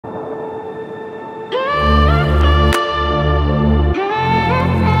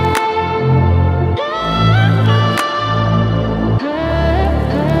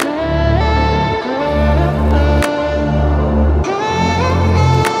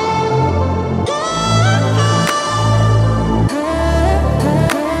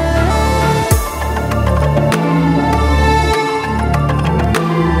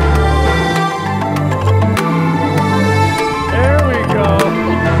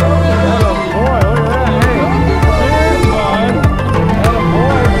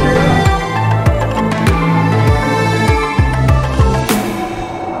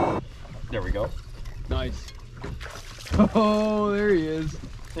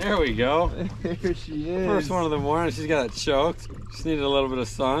There we go. There she is. First one of the morning. She's got it choked. Just needed a little bit of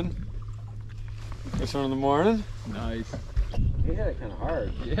sun. First one of the morning. Nice. He hit it kind of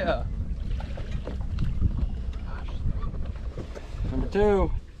hard. Yeah. Number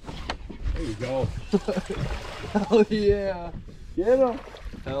 2. There you go. Hell yeah. Get him.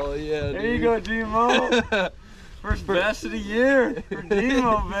 Hell yeah, dude. There you go, Demo. First bass of the year for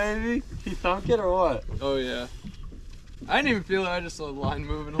Demo, baby. He thunk it or what? Oh yeah. I didn't even feel it. I just saw the line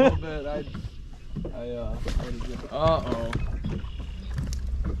moving a little bit. Uh-oh.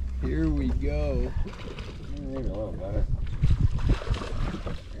 Here we go. Maybe a little better.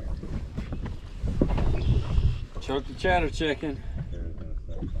 Choke the chatter chicken.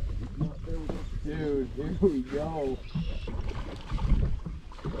 Dude, here we go.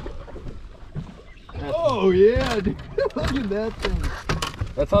 Oh yeah, dude. Look at that thing.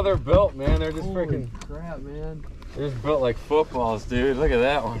 That's how they're built, man. They're just Holy freaking crap, man. They're just built like footballs, dude. Look at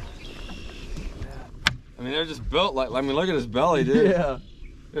that one. I mean, they're just built like, I mean, look at his belly, dude. Yeah.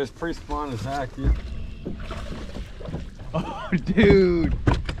 It's pre-spawn as heck, dude. Oh, dude.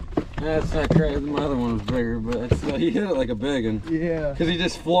 Yeah, it's not crazy. My other one was bigger, but it's, he hit it like a big one. Yeah. Because he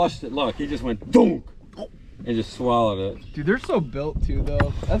just flushed it. Look, he just went doonk and just swallowed it. Dude, they're so built too,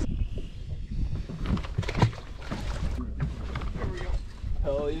 though. That's.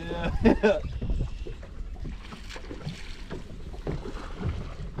 Hell yeah.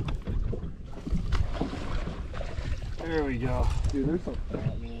 There we go. Dude, they're so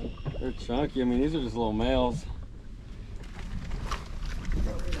fat, man. They're chunky. I mean, these are just little males.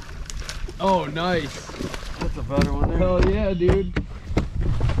 Oh, nice. That's a better one there. Hell yeah, dude.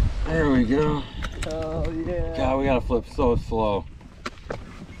 There we go. Hell yeah. God, we gotta flip so slow.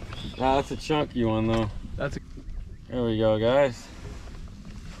 Ah, that's a chunky one though. That's a. There we go, guys.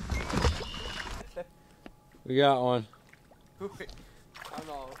 We got one. Wait, I don't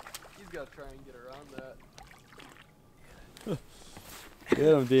know. He's gotta try and get around that. Get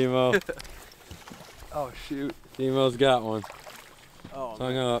him, Demo. Oh shoot. Demo's got one. Oh,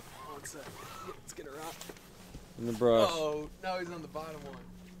 Tongue man. up 1 second. Let's get around. in the brush. Oh, now he's on the bottom one.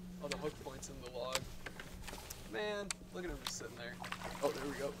 Oh, the hook point's in the log. Man, look at him just sitting there. Oh, there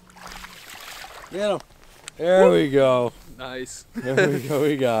we go. Get him. There we go. Nice. There we go.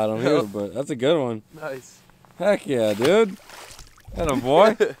 We got him. Yep. But that's a good one. Nice. Heck yeah, dude. That a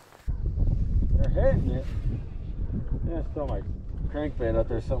boy. They're hitting it. Yeah, still my crankbait out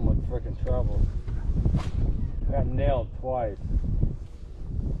there, something with frickin' trouble. Got nailed twice.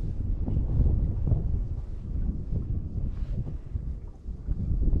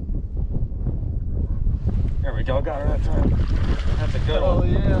 There we go, got her that time. That's a good Oh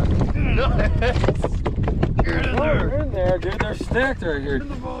one. yeah. Nice. Get in They're there. in there, dude. They're stacked right here. Get in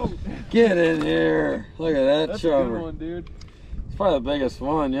the boat. Get in here. Look at that That's chubber. a good one, dude. It's probably the biggest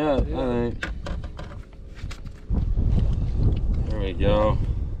one yet, Yeah. I think. There we go.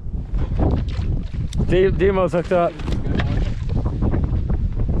 Demo's hooked up.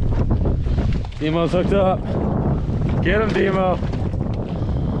 Demo's hooked up. Get him, Demo.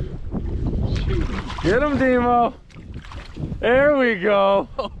 Get him, Demo. There we go.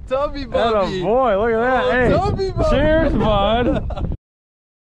 Oh, Tubby That a Bubby. boy. Look at that. Oh, Hey, Tubby Bubby. cheers, bud.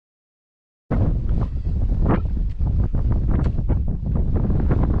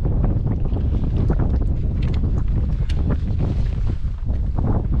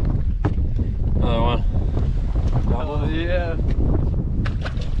 Another one. Oh yeah.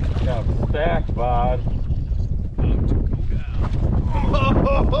 Got a stack, bud.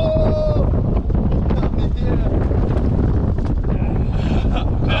 Oh, yeah.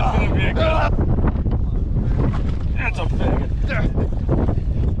 That's gonna be a good. That's a big.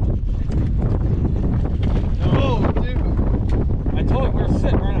 Oh, dude. I told you we were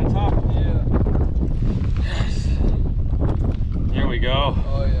sitting right on top of it. Yeah. Yes. Here we go.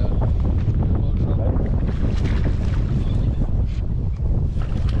 Oh yeah.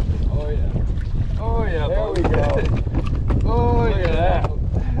 Oh yeah. Oh yeah. There Bob. we go. Oh Look yeah. at that.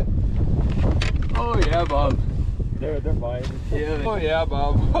 Oh yeah, Bob. They're biting. Yeah. Oh yeah,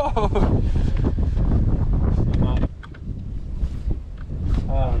 Bob.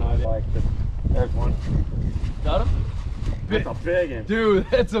 I don't know. I like this. There's one. Got him? That's a big one. Dude,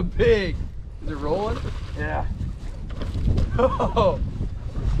 that's a big. Is it rolling? Yeah. Oh.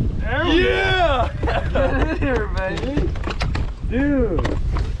 There we Yeah. Get in here, baby. Dude.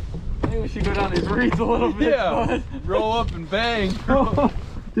 I think we should go down these reeds a little bit. Yeah. Bud. Roll up and bang.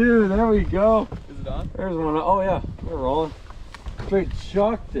 Dude, there we go. Is it on? There's one. Oh yeah, we're rolling. Straight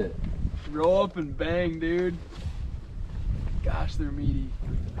chucked it. Roll up and bang, dude. Gosh, they're meaty.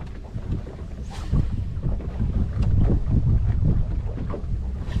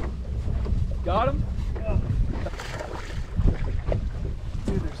 Got him?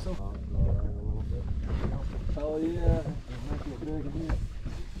 Dude, they're so. Hell yeah. There might be a big in here.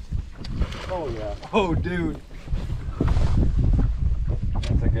 Oh yeah. Oh, dude.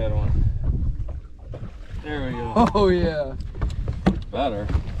 That's a good one. There we go. Oh, yeah. Better.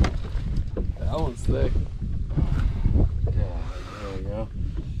 That one's thick. Yeah, there we go.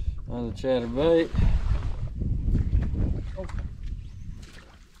 Another chatterbait.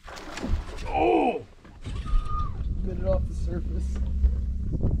 Oh! Get it off the surface.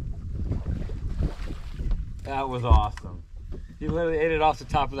 That was awesome. He literally ate it off the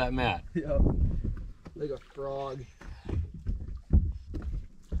top of that mat. Yep. Like a frog.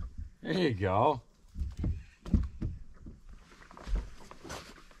 There you go.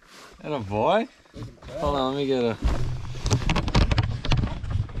 And a boy. Hold on, let me get a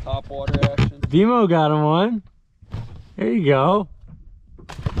Top water action. Demo got him one. There you go.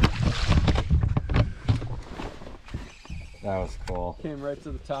 That was cool. Came right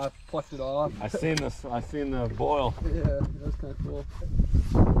to the top, plucked it off. I seen this. I seen the boil. Yeah, that was kind of cool.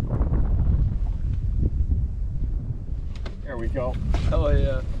 There we go. Hell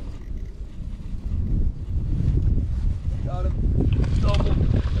yeah. Got him. Double.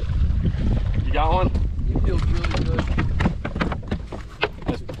 You got one? He feels really good.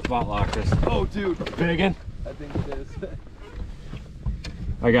 That's spot lockers. Oh, dude. Big one? I think it is.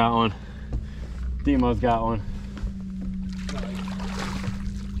 I got one. Demo's got one.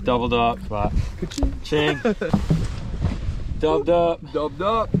 Doubled up, but ching. Dubbed up. Dubbed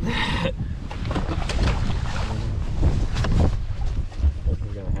up. What's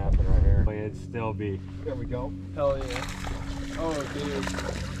gonna happen right here? It'd still be. There we go. Hell yeah. Oh, dude.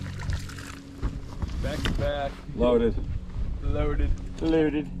 Back to back. Loaded. Loaded.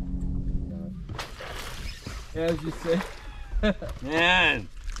 Loaded. As you say. Man.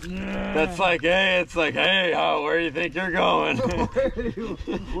 That's like, hey, it's like, hey, where do you think you're going? Get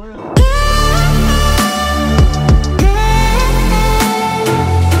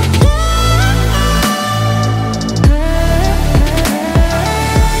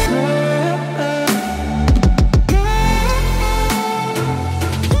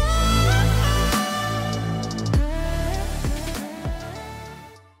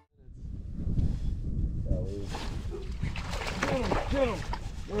him.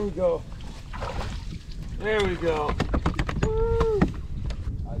 There we go. There we go. Woo.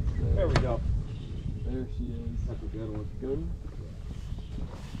 There we go. There she is. That's a good one. Good one?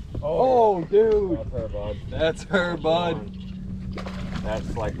 Oh, dude. That's her, bud. That's her, bud.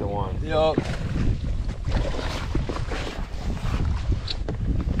 That's like the one. Yup.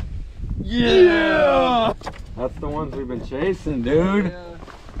 Yeah! That's the ones we've been chasing, dude. Yeah.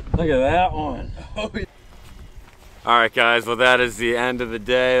 Look at that one. Oh, yeah. Alright guys, well that is the end of the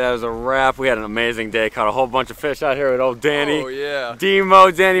day. That was a wrap. We had an amazing day. Caught a whole bunch of fish out here with old Danny. Oh yeah.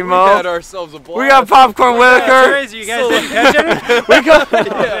 Danny We Mo. had ourselves a blast. We got popcorn Whitaker. That's crazy, you guys didn't catch any? We got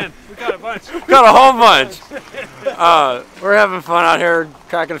We got a bunch. a whole bunch. We're having fun out here,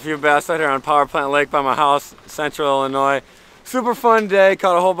 cracking a few bass out here on Power Plant Lake by my house, Central Illinois. Super fun day.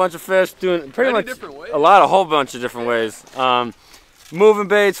 Caught a whole bunch of fish, doing pretty much different ways. a whole bunch of different ways. Moving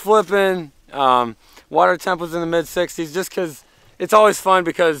baits, flipping. Water temp was in the mid-60s, just because it's always fun,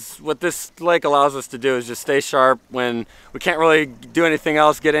 because what this lake allows us to do is just stay sharp when we can't really do anything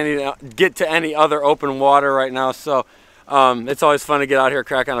else, get to any other open water right now. So it's always fun to get out here,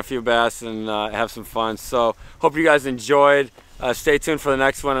 crack on a few bass, and have some fun. So hope you guys enjoyed. Stay tuned for the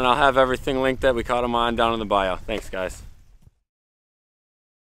next one, and I'll have everything linked that we caught them on down in the bio. Thanks, guys.